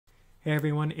Hey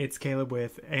everyone, it's Caleb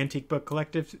with Antique Book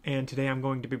Collective, and today I'm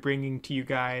going to be bringing to you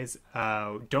guys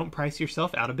Don't Price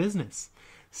Yourself Out of Business.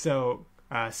 So,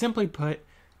 simply put,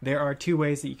 there are two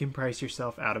ways that you can price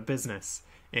yourself out of business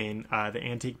in the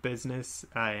antique business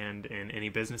and in any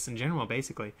business in general,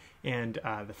 basically. And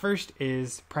the first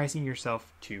is pricing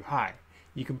yourself too high.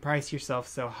 You can price yourself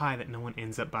so high that no one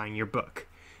ends up buying your book.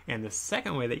 And the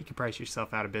second way that you can price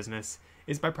yourself out of business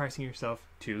is by pricing yourself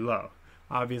too low.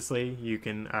 Obviously, you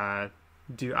can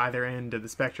do either end of the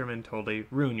spectrum and totally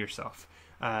ruin yourself.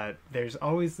 There's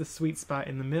always the sweet spot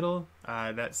in the middle.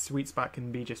 That sweet spot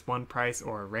can be just one price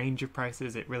or a range of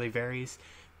prices. It really varies.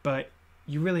 But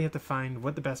you really have to find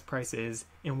what the best price is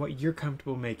and what you're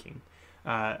comfortable making.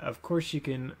 Of course, you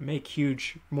can make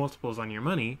huge multiples on your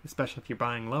money, especially if you're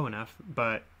buying low enough,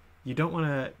 but you don't want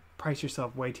to price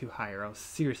yourself way too high, or else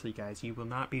seriously guys, you will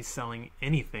not be selling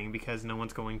anything because no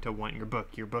one's going to want your book.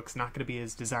 Your book's not going to be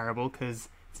as desirable because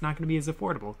it's not going to be as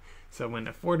affordable. So when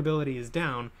affordability is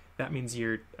down, that means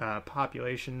your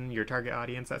population, your target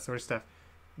audience, that sort of stuff,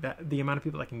 that the amount of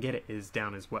people that can get it is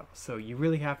down as well. So you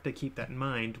really have to keep that in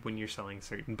mind when you're selling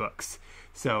certain books.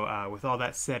 So with all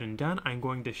that said and done, I'm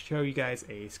going to show you guys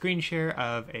a screen share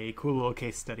of a cool little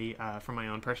case study from my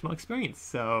own personal experience.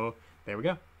 So there we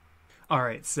go.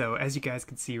 Alright, so as you guys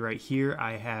can see right here,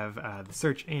 I have the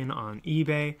search in on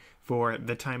eBay for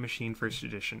the Time Machine First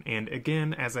Edition. And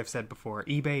again, as I've said before,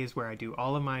 eBay is where I do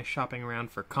all of my shopping around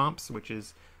for comps, which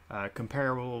is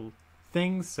comparable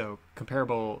things, so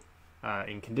comparable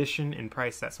in condition, in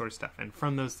price, that sort of stuff. And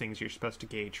from those things, you're supposed to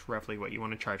gauge roughly what you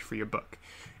want to charge for your book.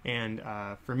 And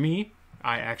for me,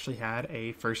 I actually had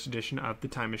a first edition of The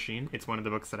Time Machine. It's one of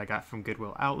the books that I got from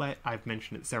Goodwill Outlet. I've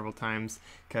mentioned it several times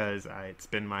because it's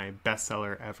been my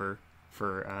bestseller ever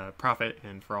for profit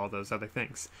and for all those other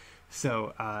things.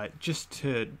 So just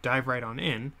to dive right on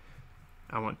in,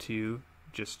 I want to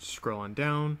just scroll on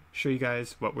down, show you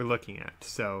guys what we're looking at.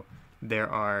 So there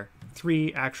are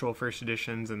 3 actual first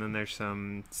editions, and then there's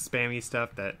some spammy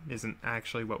stuff that isn't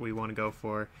actually what we want to go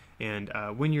for. And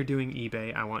when you're doing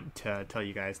eBay, I want to tell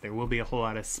you guys there will be a whole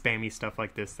lot of spammy stuff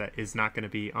like this that is not going to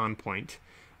be on point.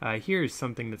 Here's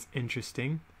something that's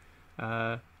interesting.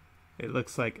 It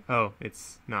looks like, oh,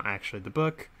 it's not actually the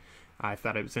book. I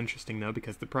thought it was interesting though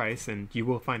because the price, and you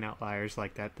will find outliers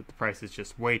like that the price is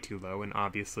just way too low, and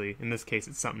obviously in this case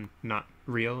it's something not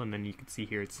real, and then you can see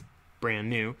here it's brand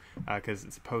new because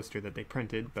it's a poster that they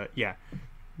printed. But yeah,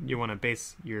 you want to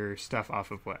base your stuff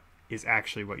off of what is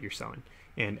actually what you're selling.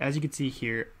 And as you can see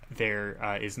here,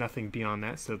 there is nothing beyond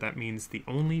that, so that means the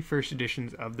only first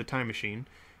editions of The Time Machine,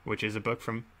 which is a book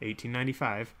from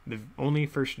 1895, the only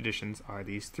first editions are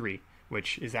these 3,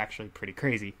 which is actually pretty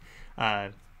crazy.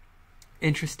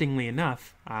 Interestingly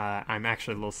enough, I'm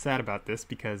actually a little sad about this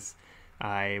because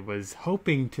I was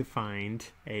hoping to find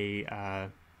a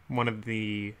one of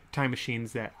the time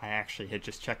machines that I actually had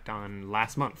just checked on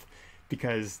last month,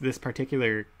 because this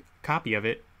particular copy of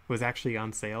it was actually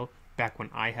on sale back when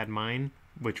I had mine,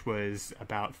 which was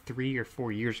about 3 or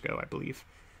 4 years ago, I believe.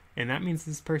 And that means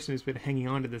this person has been hanging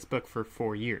on to this book for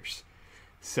 4 years.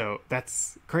 So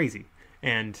that's crazy.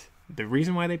 And the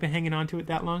reason why they've been hanging on to it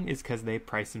that long is because they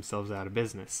priced themselves out of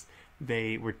business.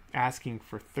 They were asking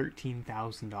for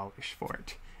 $13,000 for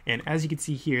it. And as you can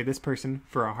see here, this person,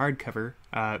 for a hardcover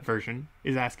version,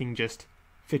 is asking just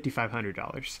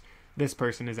 $5,500. This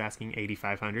person is asking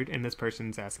 $8,500, and this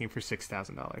person's asking for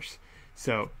 $6,000.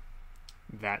 So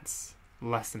that's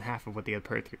less than half of what the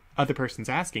other person's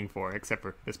asking for, except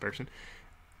for this person.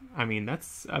 I mean,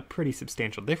 that's a pretty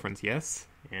substantial difference, yes?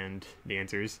 And the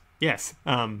answer is yes.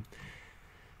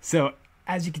 So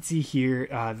as you can see here,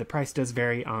 the price does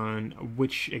vary on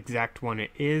which exact one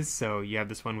it is. So you have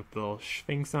this one with the little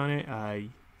sphinx on it,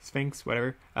 sphinx,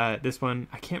 whatever. This one,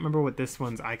 I can't remember what this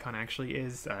one's icon actually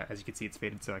is. As you can see, it's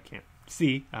faded, so I can't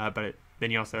see.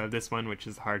 Then you also have this one, which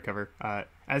is the hardcover.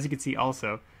 As you can see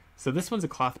also, so this one's a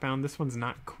cloth bound. This one's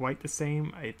not quite the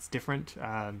same. It's different.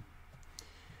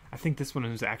 I think this one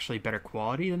is actually better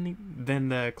quality than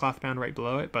the cloth bound right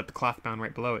below it, but the cloth bound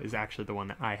right below it is actually the one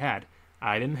that I had.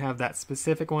 I didn't have that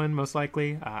specific one, most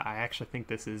likely. I actually think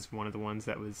this is one of the ones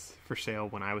that was for sale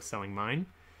when I was selling mine.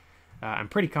 I'm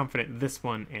pretty confident this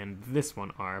one and this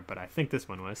one are, but I think this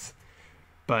one was.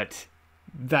 But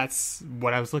that's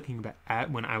what I was looking at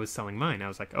when I was selling mine. I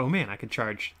was like, oh man, I could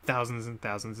charge thousands and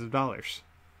thousands of dollars.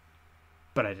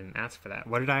 But I didn't ask for that.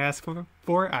 What did I ask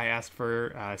for? I asked for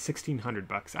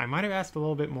 $1,600. I might have asked a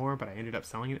little bit more, but I ended up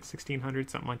selling it at $1,600,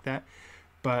 something like that.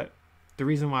 But the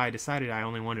reason why I decided I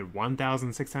only wanted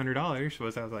 $1,600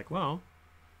 was I was like, well,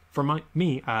 for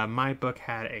my book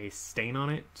had a stain on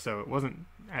it, so it wasn't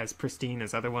as pristine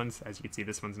as other ones. As you can see,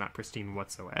 this one's not pristine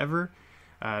whatsoever.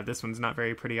 This one's not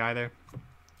very pretty either.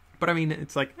 But I mean,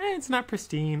 it's like, it's not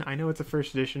pristine. I know it's a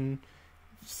first edition,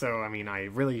 so I mean, I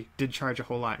really did charge a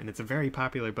whole lot, and it's a very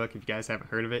popular book. If you guys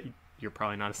haven't heard of it, you're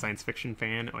probably not a science fiction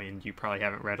fan, and you probably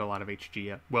haven't read a lot of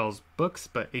H.G. Wells books,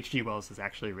 but H.G. Wells is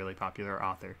actually a really popular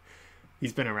author.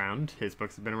 He's been around. His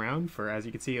books have been around for, as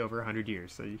you can see, over 100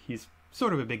 years, so he's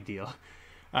sort of a big deal.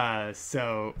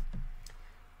 So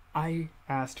I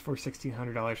asked for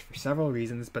 $1,600 for several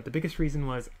reasons, but the biggest reason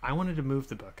was I wanted to move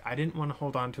the book. I didn't want to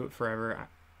hold on to it forever.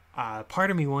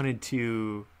 Part of me wanted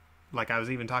to, like, I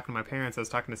was even talking to my parents, I was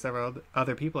talking to several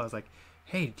other people, I was like,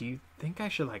 hey, do you think I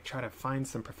should, like, try to find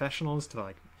some professionals to,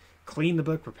 like, clean the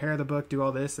book, prepare the book, do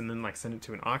all this, and then, like, send it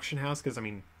to an auction house? Because, I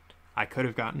mean, I could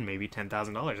have gotten maybe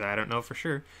 $10,000. I don't know for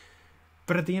sure.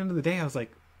 But at the end of the day, I was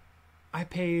like, I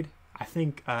paid, I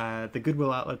think, the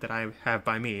Goodwill outlet that I have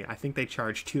by me, I think they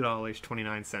charged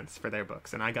 $2.29 for their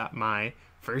books. And I got my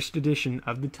first edition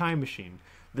of The Time Machine.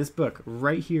 This book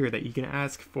right here that you can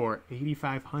ask for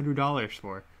 $8,500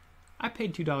 for. I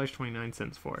paid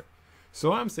 $2.29 for it.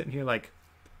 So I'm sitting here like,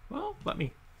 well, let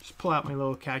me just pull out my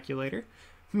little calculator.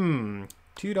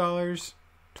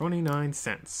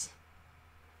 $2.29.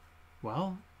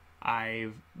 Well,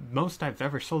 most I've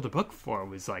ever sold a book for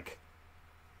was like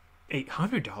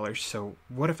 $800. So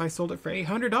what if I sold it for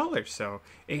 $800? So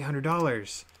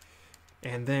 $800.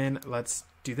 And then let's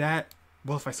do that.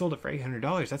 Well, if I sold it for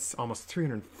 $800, that's almost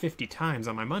 350 times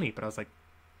on my money. But I was like,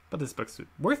 but this book's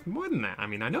worth more than that. I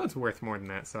mean, I know it's worth more than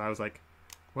that. So I was like,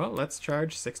 well, let's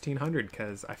charge $1,600,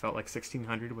 because I felt like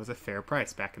 $1,600 was a fair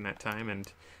price back in that time.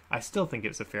 And I still think it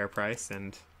was a fair price.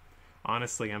 And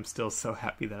honestly, I'm still so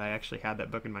happy that I actually had that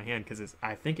book in my hand, because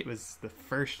I think it was the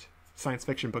first science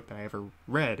fiction book that I ever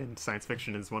read, and science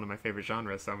fiction is one of my favorite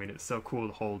genres, so I mean, it's so cool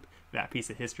to hold that piece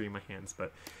of history in my hands.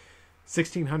 But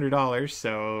 $1,600,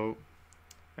 so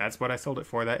that's what I sold it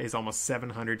for. That is almost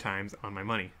 700 times on my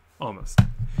money. Almost.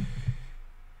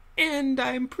 And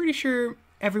I'm pretty sure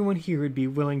everyone here would be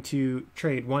willing to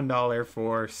trade $1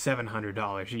 for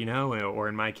 $700, you know, or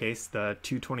in my case, the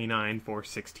 $2.29 for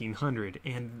 $1,600.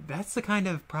 And that's the kind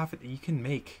of profit that you can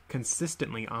make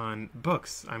consistently on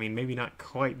books. I mean, maybe not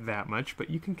quite that much,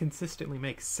 but you can consistently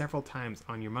make several times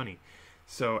on your money.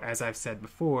 So as I've said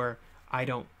before, I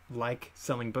don't like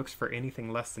selling books for anything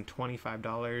less than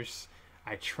 $25.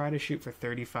 I try to shoot for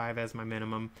 $35 as my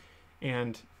minimum.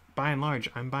 And by and large,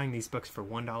 I'm buying these books for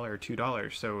 $1 or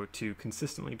 $2, so to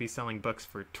consistently be selling books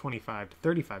for $25 to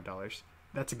 $35,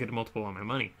 that's a good multiple on my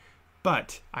money.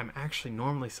 But I'm actually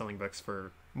normally selling books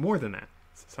for more than that,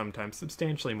 sometimes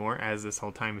substantially more, as this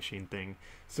whole time machine thing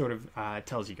sort of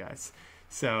tells you guys.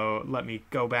 So let me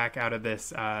go back out of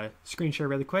this screen share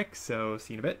really quick, so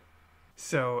see you in a bit.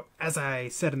 So as I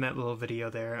said in that little video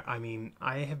there, I mean,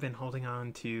 I have been holding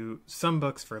on to some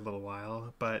books for a little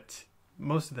while, but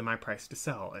most of them I price to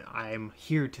sell. I'm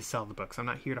here to sell the books. I'm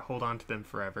not here to hold on to them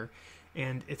forever.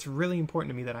 And it's really important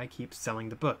to me that I keep selling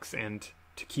the books. And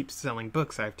to keep selling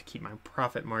books, I have to keep my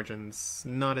profit margins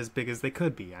not as big as they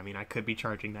could be. I mean, I could be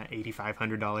charging that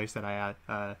 $8,500 that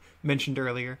I mentioned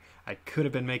earlier. I could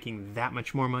have been making that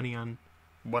much more money on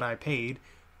what I paid.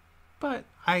 But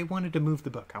I wanted to move the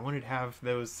book. I wanted to have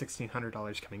those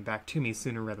 $1,600 coming back to me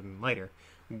sooner rather than later.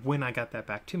 When I got that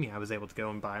back to me, I was able to go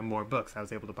and buy more books. I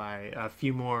was able to buy a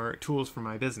few more tools for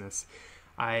my business.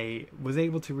 I was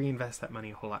able to reinvest that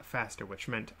money a whole lot faster, which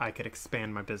meant I could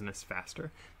expand my business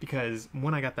faster. Because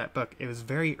when I got that book, it was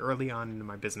very early on into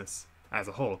my business as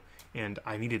a whole, and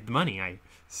I needed the money. I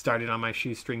started on my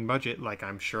shoestring budget, like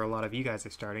I'm sure a lot of you guys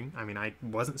are starting. I mean, I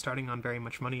wasn't starting on very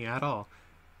much money at all,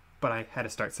 but I had to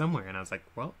start somewhere, and I was like,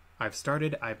 well, I've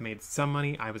started, I've made some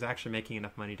money. I was actually making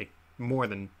enough money to more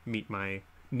than meet my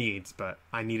needs, but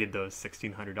I needed those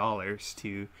 $1,600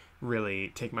 to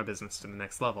really take my business to the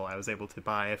next level. I was able to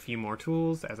buy a few more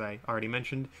tools, as I already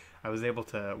mentioned. I was able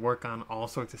to work on all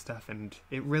sorts of stuff, and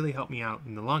it really helped me out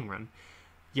in the long run.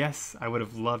 Yes, I would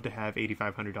have loved to have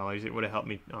 $8,500. It would have helped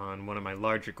me on one of my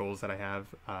larger goals that I have.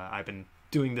 I've been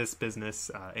doing this business,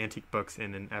 antique books,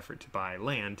 in an effort to buy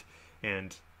land,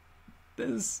 and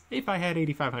if I had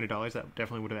 $8,500, that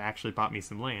definitely would have actually bought me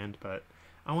some land, but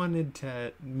I wanted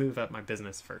to move up my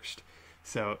business first.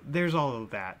 So there's all of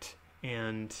that.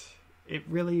 And it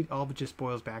really all just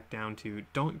boils back down to,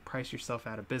 don't price yourself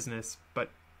out of business, but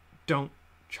don't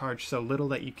charge so little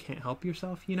that you can't help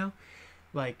yourself, you know?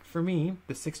 Like for me,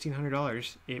 the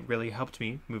 $1,600, it really helped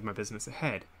me move my business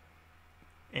ahead.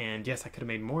 And yes, I could have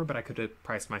made more, but I could have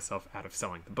priced myself out of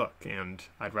selling the book. And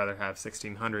I'd rather have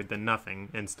 $1,600 than nothing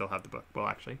and still have the book. Well,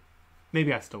 actually,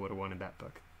 maybe I still would have wanted that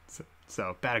book.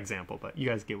 So bad example, but you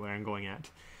guys get where I'm going at.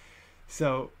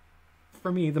 So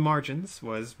for me, the margins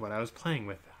was what I was playing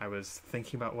with. I was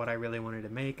thinking about what I really wanted to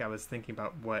make. I was thinking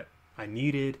about what I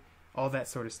needed, all that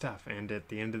sort of stuff. And at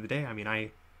the end of the day, I mean,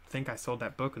 I think I sold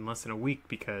that book in less than a week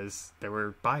because there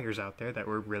were buyers out there that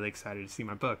were really excited to see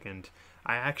my book. And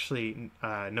I actually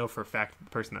know for a fact that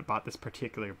the person that bought this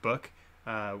particular book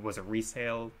was a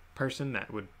resale person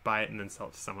that would buy it and then sell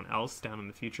it to someone else down in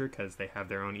the future because they have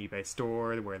their own eBay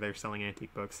store where they're selling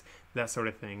antique books, that sort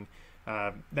of thing.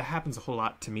 That happens a whole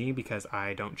lot to me because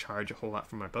I don't charge a whole lot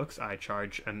for my books. I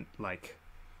charge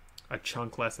a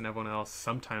chunk less than everyone else.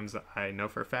 Sometimes I know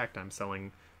for a fact I'm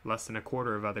selling less than a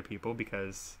quarter of other people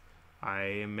because I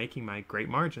am making my great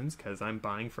margins because I'm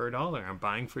buying for $1, I'm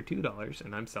buying for $2,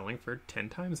 and I'm selling for 10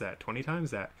 times that, 20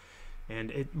 times that. And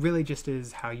it really just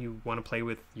is how you want to play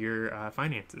with your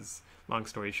finances. Long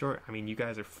story short, I mean, you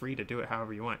guys are free to do it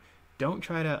however you want. Don't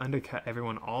try to undercut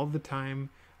everyone all the time.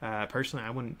 Personally,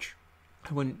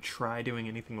 I wouldn't try doing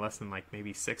anything less than like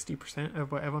maybe 60%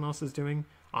 of what everyone else is doing.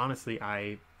 Honestly,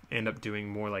 I end up doing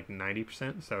more like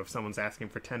 90%. So if someone's asking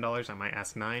for $10, I might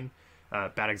ask $9.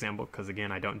 Bad example because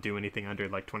again, I don't do anything under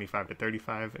like 25 to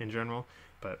 35 in general.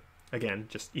 But again,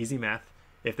 just easy math.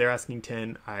 If they're asking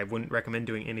 10, I wouldn't recommend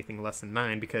doing anything less than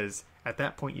 9 because at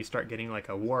that point you start getting like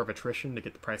a war of attrition to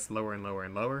get the price lower and lower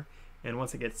and lower. And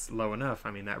once it gets low enough, I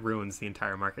mean, that ruins the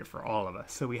entire market for all of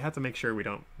us. So we have to make sure we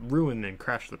don't ruin and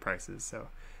crash the prices. So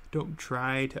don't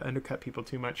try to undercut people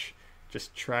too much.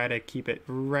 Just try to keep it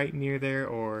right near there.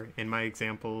 Or in my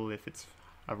example, if it's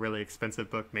a really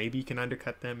expensive book, maybe you can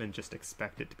undercut them and just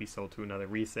expect it to be sold to another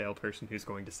resale person who's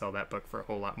going to sell that book for a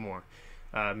whole lot more.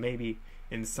 Maybe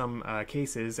in some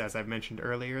cases, as I've mentioned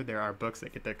earlier, there are books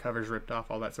that get their covers ripped off,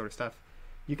 all that sort of stuff.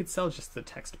 You could sell just the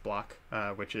text block,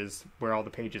 which is where all the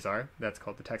pages are. That's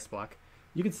called the text block.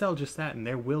 You could sell just that, and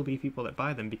there will be people that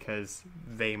buy them because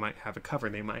they might have a cover.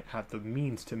 They might have the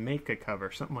means to make a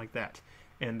cover, something like that.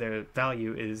 And their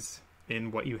value is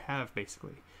in what you have,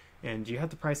 basically. And you have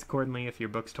to price accordingly if your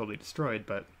book's totally destroyed,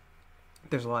 but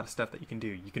there's a lot of stuff that you can do.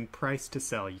 You can price to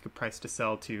sell. You could price to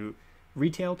sell to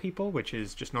retail people, which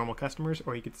is just normal customers,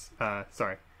 or you could,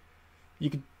 you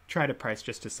could try to price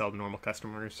just to sell to normal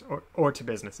customers, or to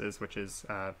businesses, which is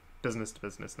business to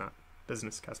business, not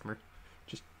business customer,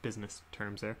 just business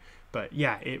terms there. But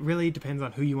yeah, it really depends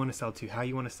on who you want to sell to, how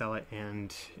you want to sell it,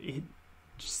 and it,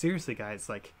 seriously guys,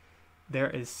 like, there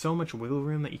is so much wiggle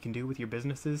room that you can do with your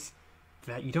businesses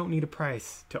that you don't need a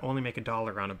price to only make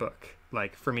 $1 on a book.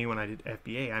 Like for me, when I did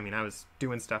FBA, I mean, I was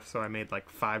doing stuff so I made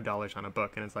like $5 on a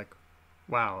book, and it's like,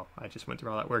 wow, I just went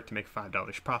through all that work to make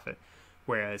 $5 profit.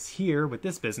 Whereas here with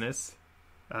this business,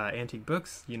 antique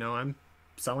books, you know, I'm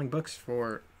selling books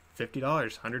for $50,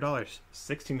 $100,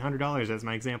 $1,600 as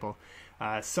my example.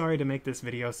 Sorry to make this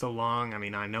video so long. I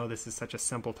mean, I know this is such a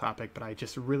simple topic, but I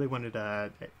just really wanted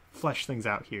to flesh things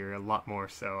out here a lot more.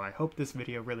 So I hope this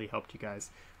video really helped you guys.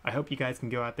 I hope you guys can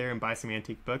go out there and buy some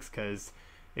antique books, because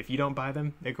if you don't buy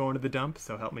them, they're going to the dump.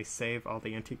 So help me save all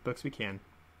the antique books we can.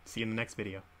 See you in the next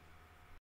video.